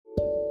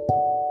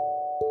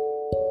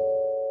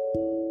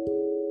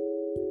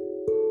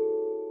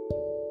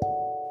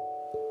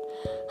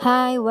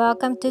Hi,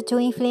 welcome to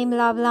Twin Flame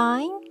Love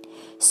Line.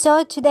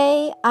 So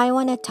today I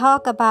want to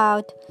talk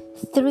about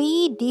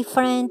three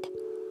different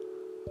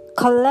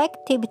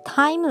collective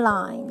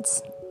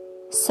timelines.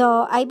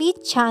 So I be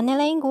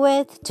channeling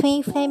with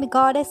Twin Flame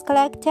Goddess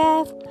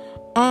Collective,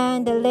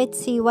 and let's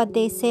see what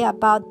they say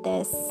about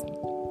this.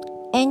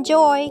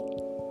 Enjoy.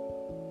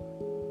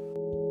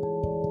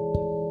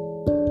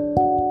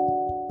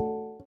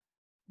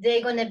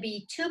 They're going to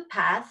be two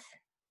paths.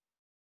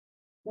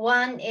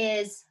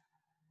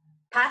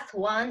 Path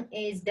one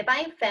is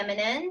Divine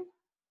Feminine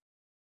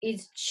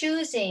is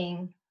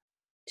choosing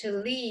to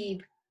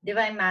leave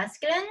Divine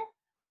Masculine.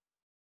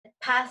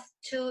 Path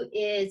two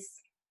is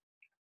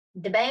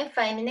Divine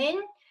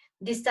Feminine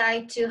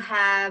decide to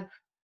have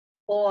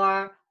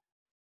or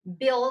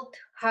build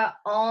her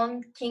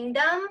own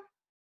kingdom,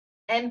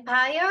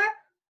 empire,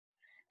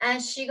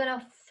 and she's going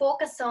to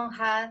focus on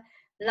her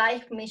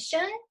life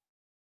mission,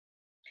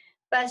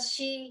 but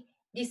she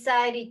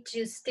decided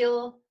to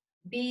still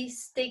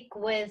stick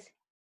with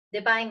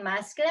Divine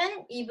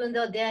Masculine, even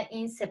though they're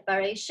in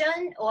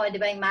separation, or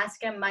Divine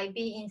Masculine might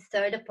be in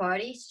third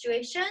party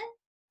situation.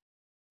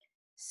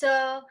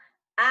 So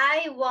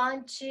I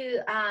want to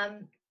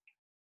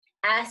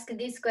ask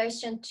this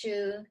question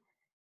to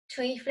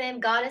Twin Flame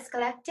Goddess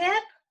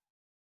Collective,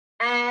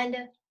 and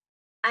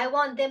I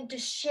want them to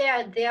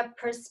share their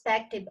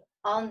perspective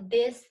on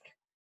this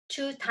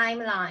two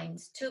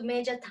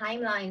major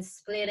timelines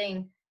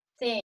splitting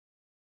thing.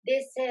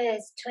 This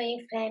is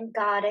Twin Flame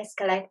Goddess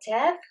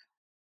Collective.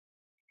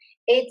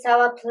 It's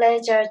our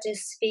pleasure to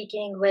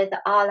speaking with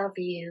all of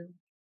you.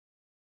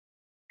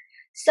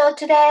 So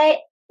today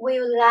we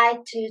would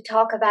like to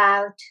talk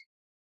about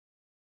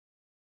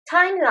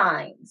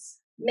timelines,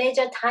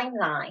 major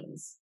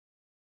timelines.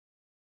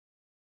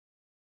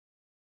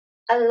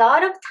 A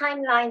lot of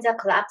timelines are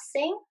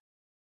collapsing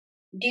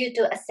due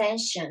to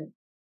ascension.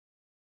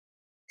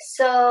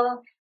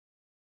 So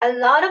a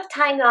lot of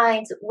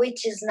timelines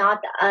which is not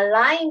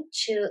aligned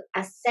to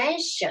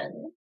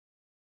ascension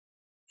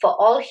for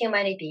all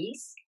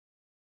humanities,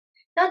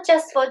 not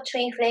just for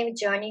Twin Flame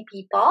Journey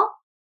people,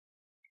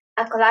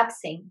 are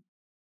collapsing.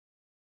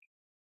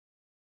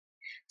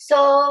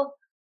 So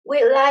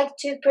we'd like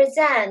to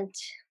present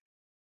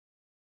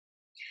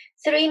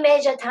three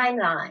major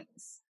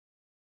timelines.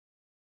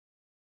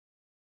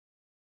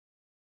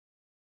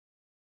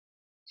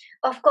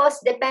 Of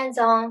course, depends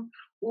on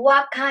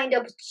what kind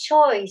of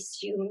choice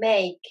you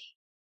make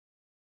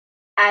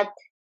at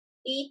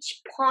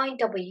each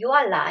point of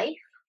your life.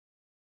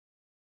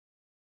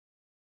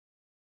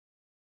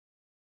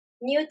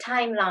 New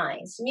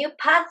timelines, new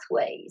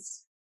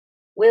pathways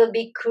will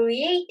be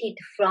created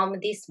from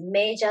this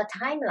major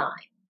timeline.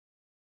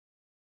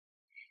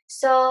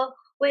 So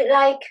we'd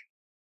like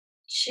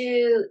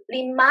to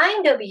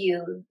remind of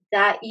you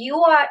that you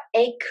are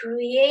a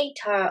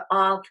creator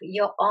of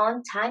your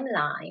own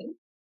timeline,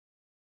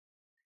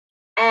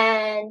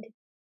 and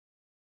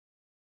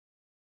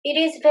it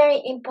is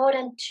very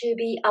important to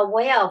be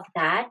aware of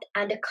that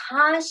and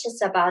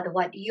conscious about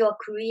what you're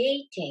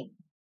creating.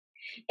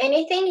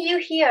 Anything you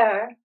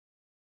hear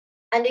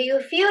and you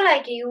feel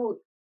like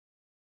you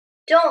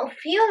don't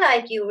feel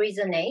like you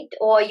resonate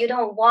or you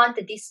don't want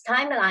this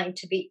timeline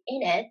to be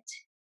in it,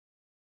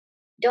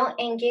 don't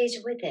engage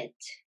with it.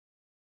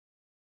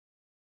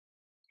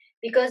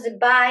 Because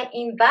by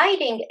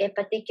inviting a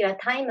particular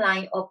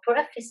timeline or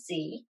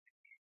prophecy,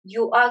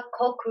 you are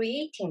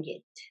co-creating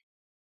it.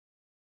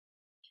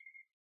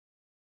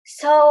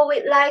 So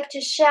we'd like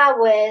to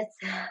share with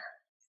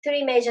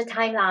three major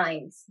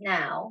timelines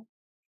now.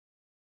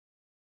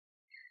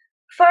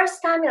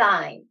 First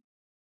timeline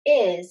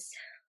is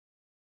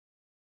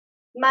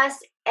mass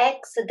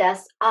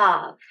exodus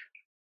of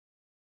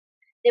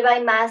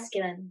Divine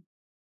Masculine.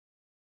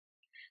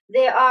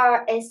 They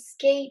are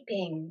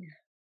escaping,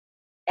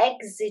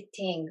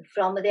 exiting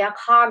from their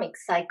karmic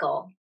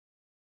cycle.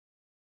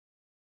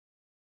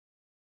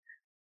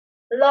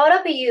 A lot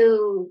of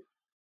you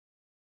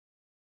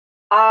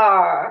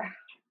are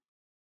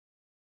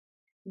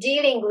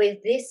dealing with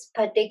this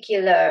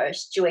particular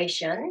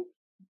situation.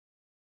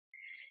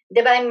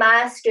 Divine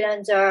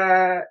Masculines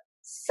are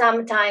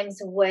sometimes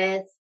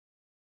with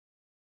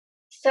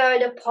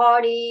third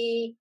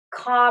party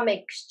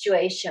karmic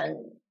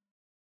situation.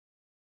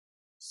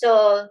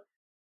 So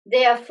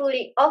they are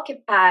fully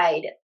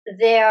occupied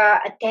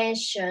their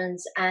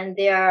attentions and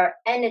their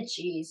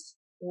energies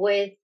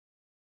with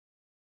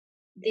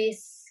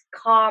this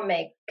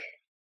karmic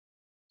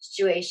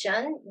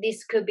situation.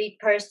 This could be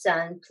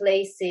person,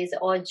 places,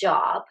 or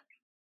job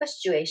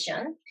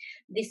situation.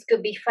 This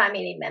could be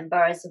family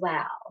member as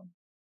well.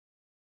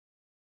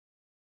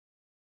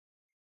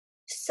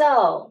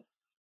 So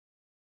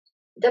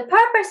the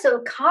purpose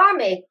of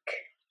karmic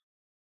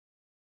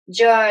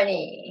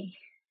journey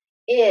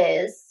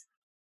is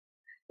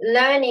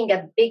learning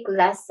a big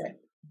lesson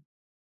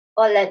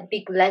or like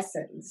big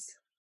lessons.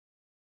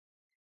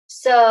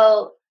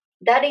 So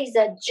that is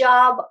a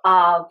job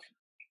of,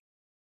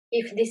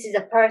 if this is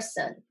a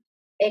person,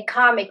 a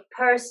karmic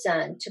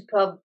person, to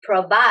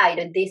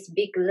provide this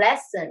big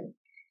lesson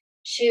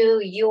to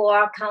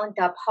your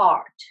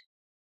counterpart,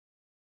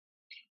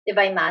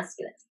 Divine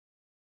Masculine.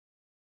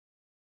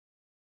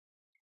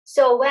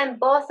 So when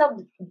both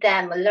of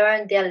them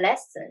learn their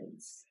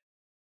lessons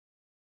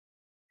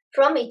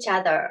from each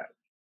other,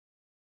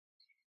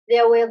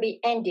 there will be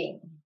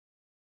ending.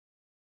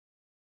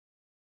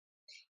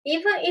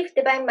 Even if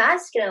Divine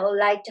Masculine would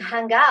like to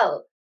hang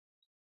out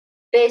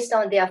based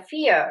on their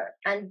fear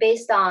and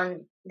based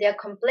on their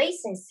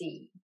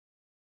complacency,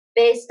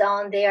 based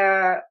on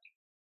their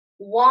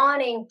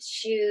wanting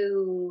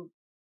to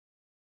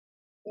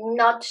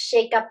not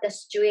shake up the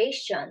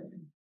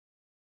situation,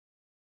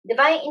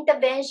 divine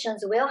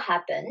interventions will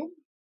happen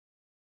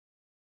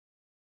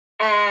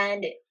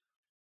and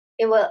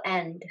it will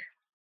end.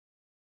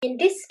 In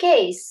this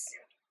case,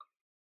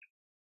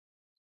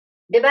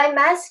 Divine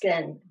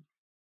Masculine,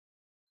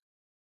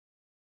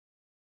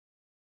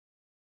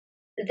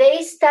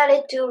 they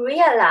started to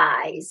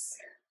realize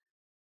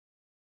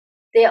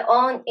their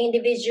own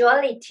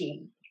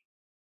individuality.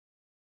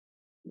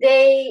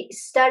 They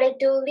started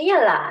to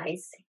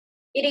realize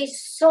it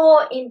is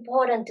so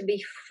important to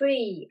be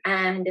free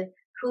and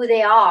who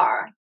they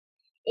are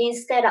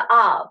instead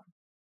of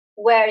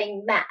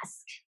wearing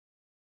masks.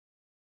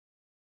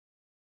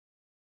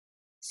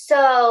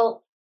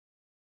 So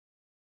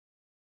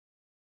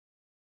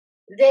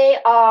they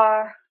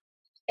are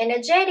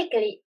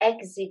energetically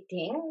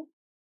exiting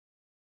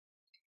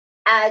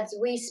as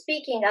we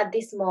speaking at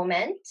this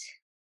moment,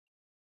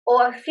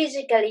 or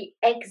physically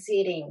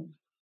exiting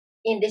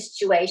in this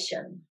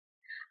situation.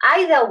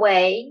 Either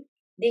way,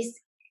 this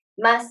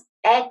mass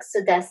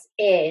exodus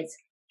is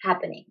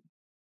happening.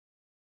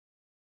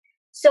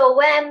 So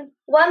when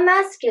one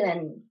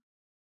masculine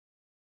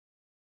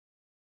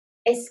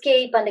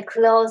escape and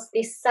close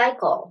this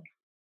cycle,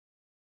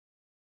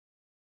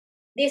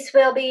 this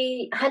will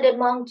be 100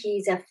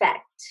 monkeys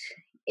effect.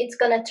 It's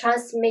going to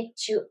transmit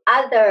to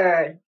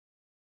other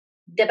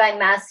divine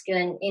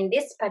masculine in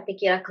this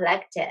particular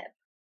collective.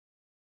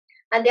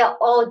 And they'll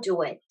all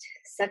do it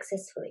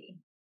successfully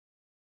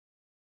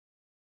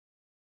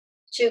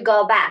to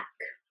go back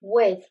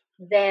with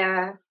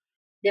their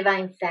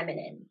divine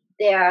feminine,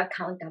 their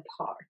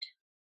counterpart,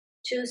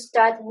 to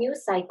start a new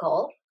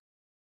cycle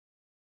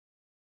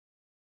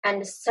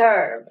and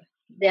serve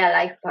their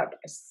life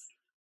purpose.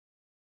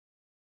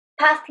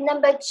 Path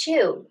number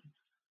 2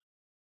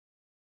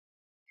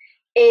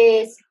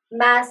 is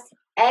mass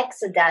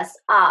exodus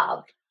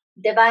of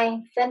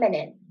divine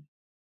feminine.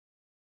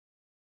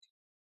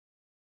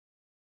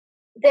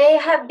 They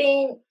have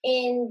been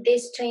in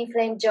this twin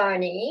flame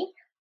journey,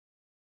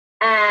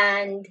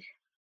 and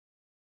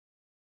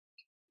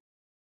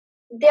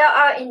there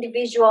are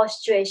individual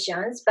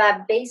situations,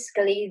 but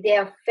basically they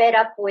are fed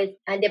up with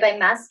a divine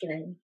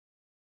masculine.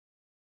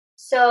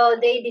 So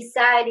they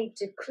decided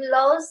to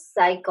close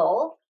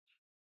cycle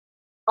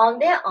on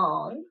their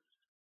own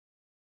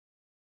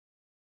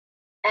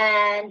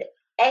and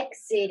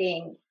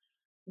exiting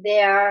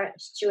their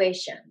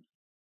situation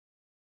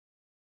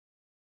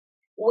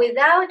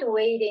without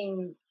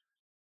waiting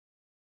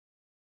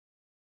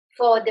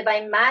for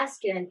divine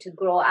masculine to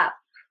grow up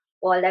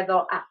or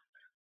level up.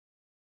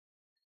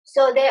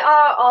 So they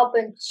are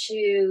open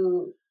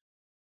to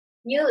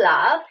new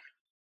love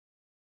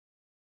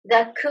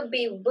that could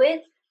be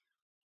with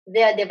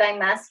their divine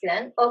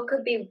masculine or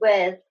could be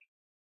with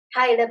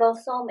high level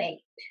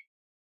soulmate,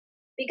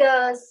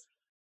 because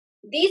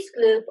this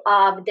group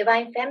of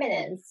divine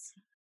feminines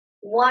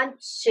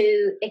want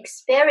to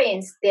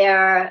experience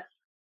their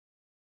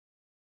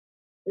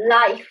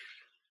life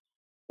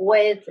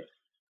with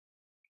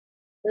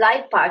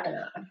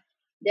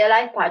their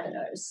life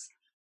partners,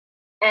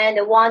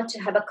 and want to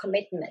have a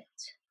commitment.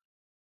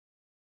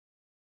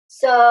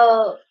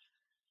 So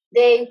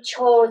they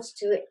chose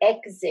to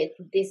exit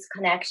this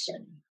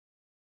connection.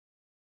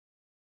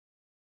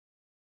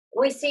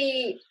 We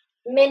see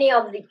many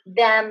of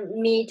them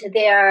meet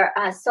their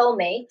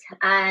soulmate,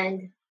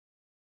 and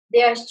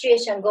their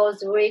situation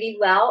goes really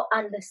well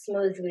and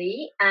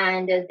smoothly,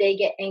 and they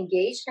get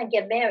engaged and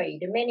get married.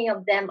 Many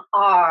of them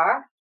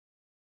are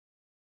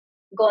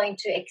going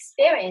to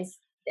experience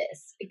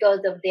this because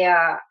of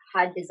their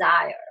heart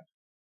desire.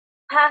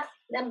 Path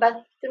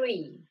number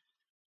 3.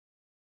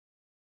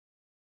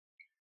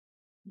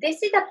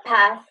 This is the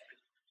path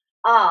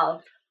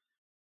of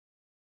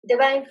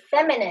divine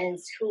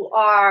feminines who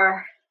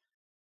are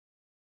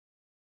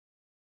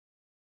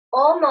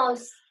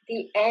almost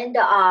the end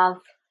of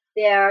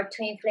their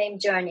twin flame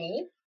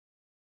journey,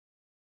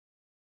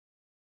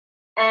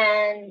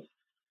 and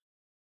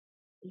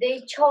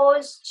they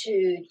chose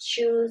to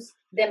choose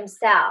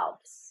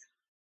themselves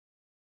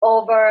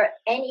over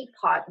any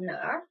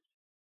partner.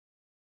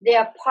 They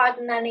are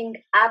partnering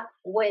up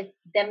with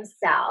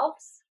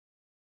themselves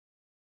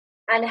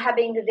and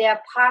having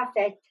their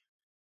perfect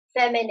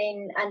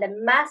feminine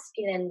and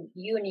masculine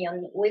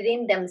union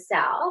within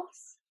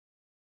themselves,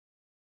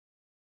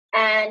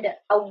 and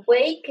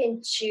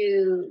awaken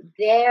to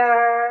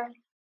their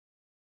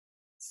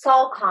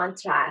soul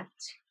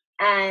contract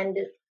and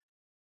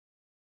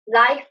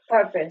life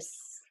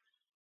purpose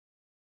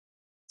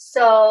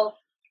So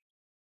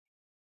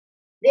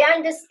they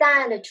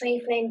understand the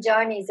twin flame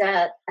journey is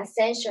an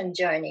ascension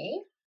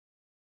journey,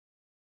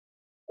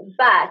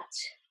 but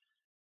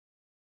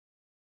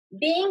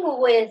being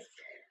with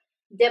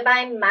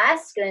divine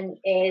masculine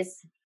is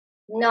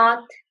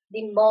not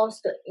the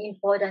most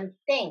important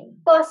thing.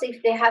 Of course,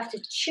 if they have to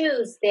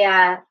choose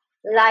their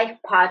life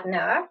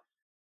partner,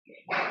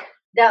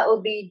 that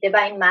would be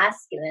divine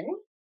masculine.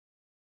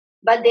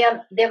 But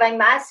their divine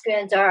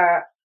masculines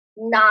are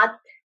not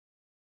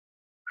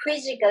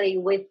physically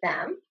with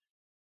them,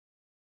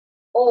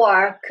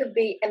 or could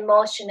be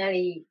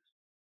emotionally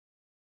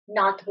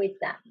not with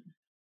them.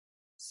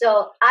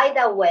 So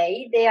either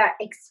way, they are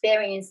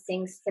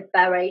experiencing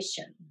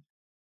separation.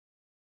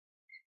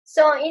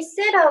 So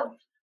instead of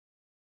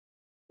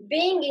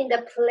being in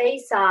the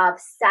place of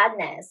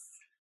sadness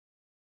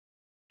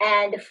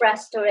and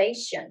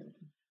frustration,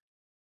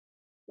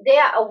 they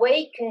are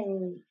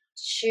awakened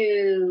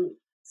to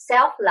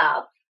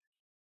self-love,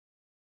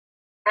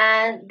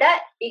 and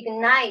that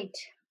ignite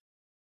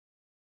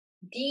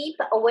deep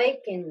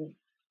awakenedness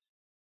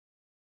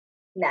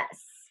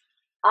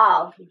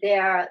of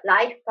their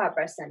life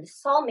purpose and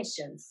soul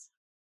missions.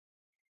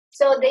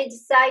 So they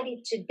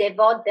decided to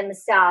devote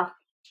themselves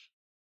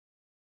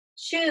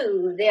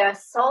to their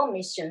soul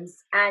missions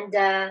and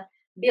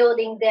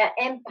building their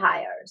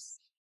empires,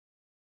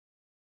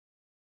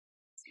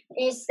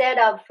 instead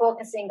of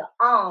focusing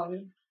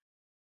on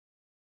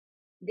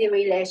the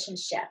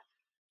relationship.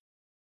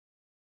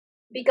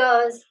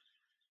 Because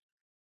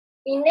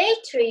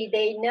innately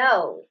they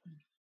know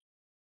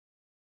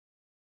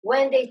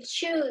when they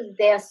choose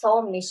their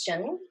soul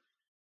mission,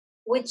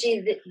 which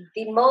is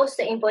the most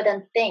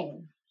important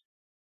thing,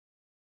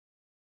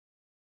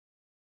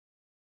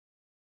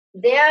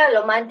 their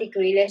romantic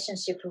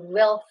relationship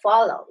will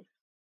follow.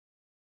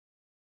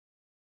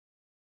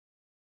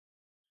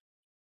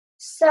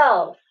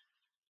 So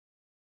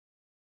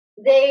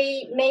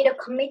they made a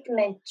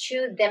commitment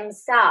to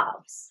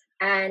themselves,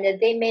 and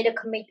they made a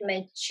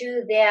commitment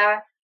to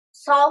their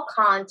soul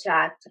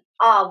contract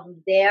of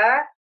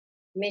their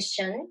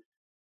mission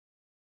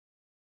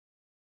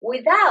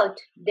without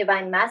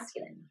divine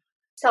masculine.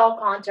 Soul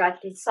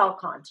contract is soul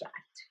contract.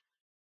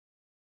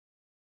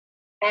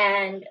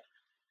 And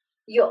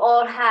you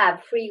all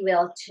have free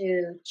will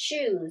to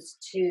choose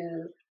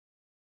to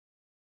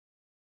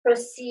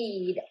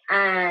proceed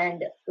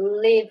and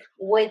live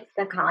with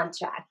the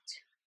contract.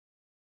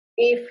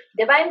 If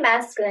divine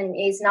masculine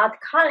is not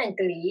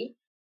currently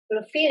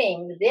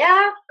fulfilling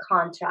their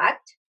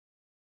contract,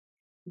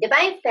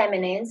 divine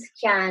feminines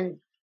can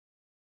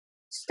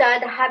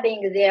start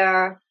having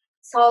their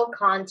soul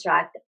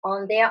contract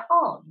on their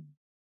own.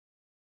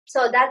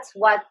 So that's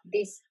what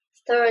this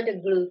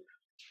third group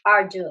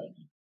are doing.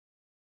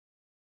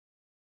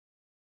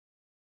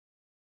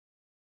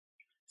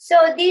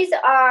 So these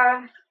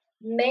are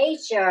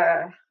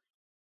major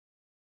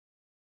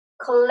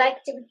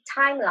collective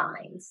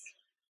timelines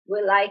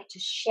we like to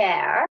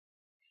share.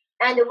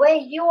 And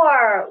when you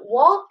are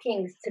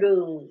walking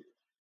through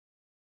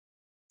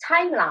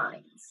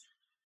timelines,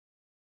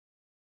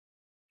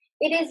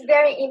 it is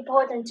very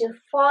important to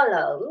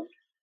follow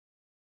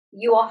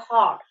your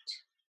heart.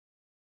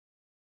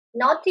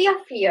 Not your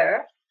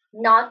fear,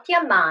 not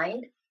your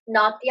mind,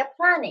 not your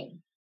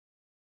planning.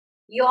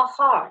 Your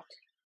heart.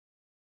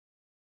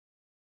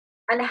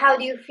 And how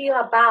do you feel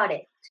about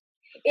it?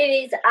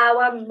 It is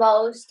our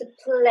most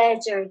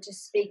pleasure to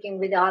speaking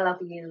with all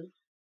of you.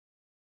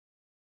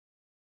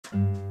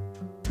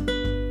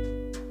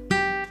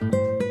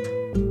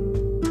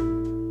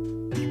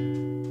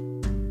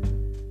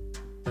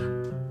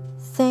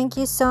 Thank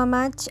you so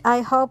much.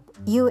 I hope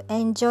you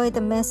enjoyed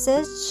the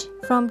message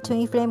from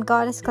Twin Flame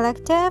Goddess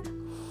Collective.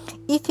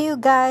 If you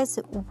guys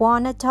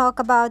want to talk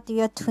about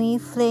your Twin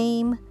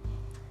Flame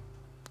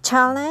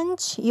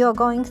challenge you're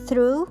going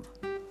through,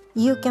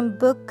 you can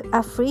book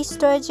a free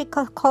strategy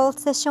call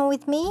session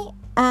with me,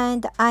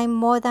 and I'm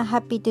more than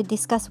happy to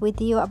discuss with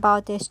you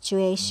about the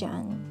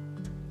situation.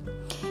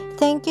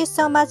 Thank you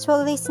so much for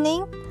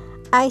listening.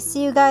 I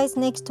see you guys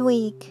next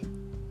week.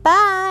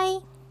 Bye!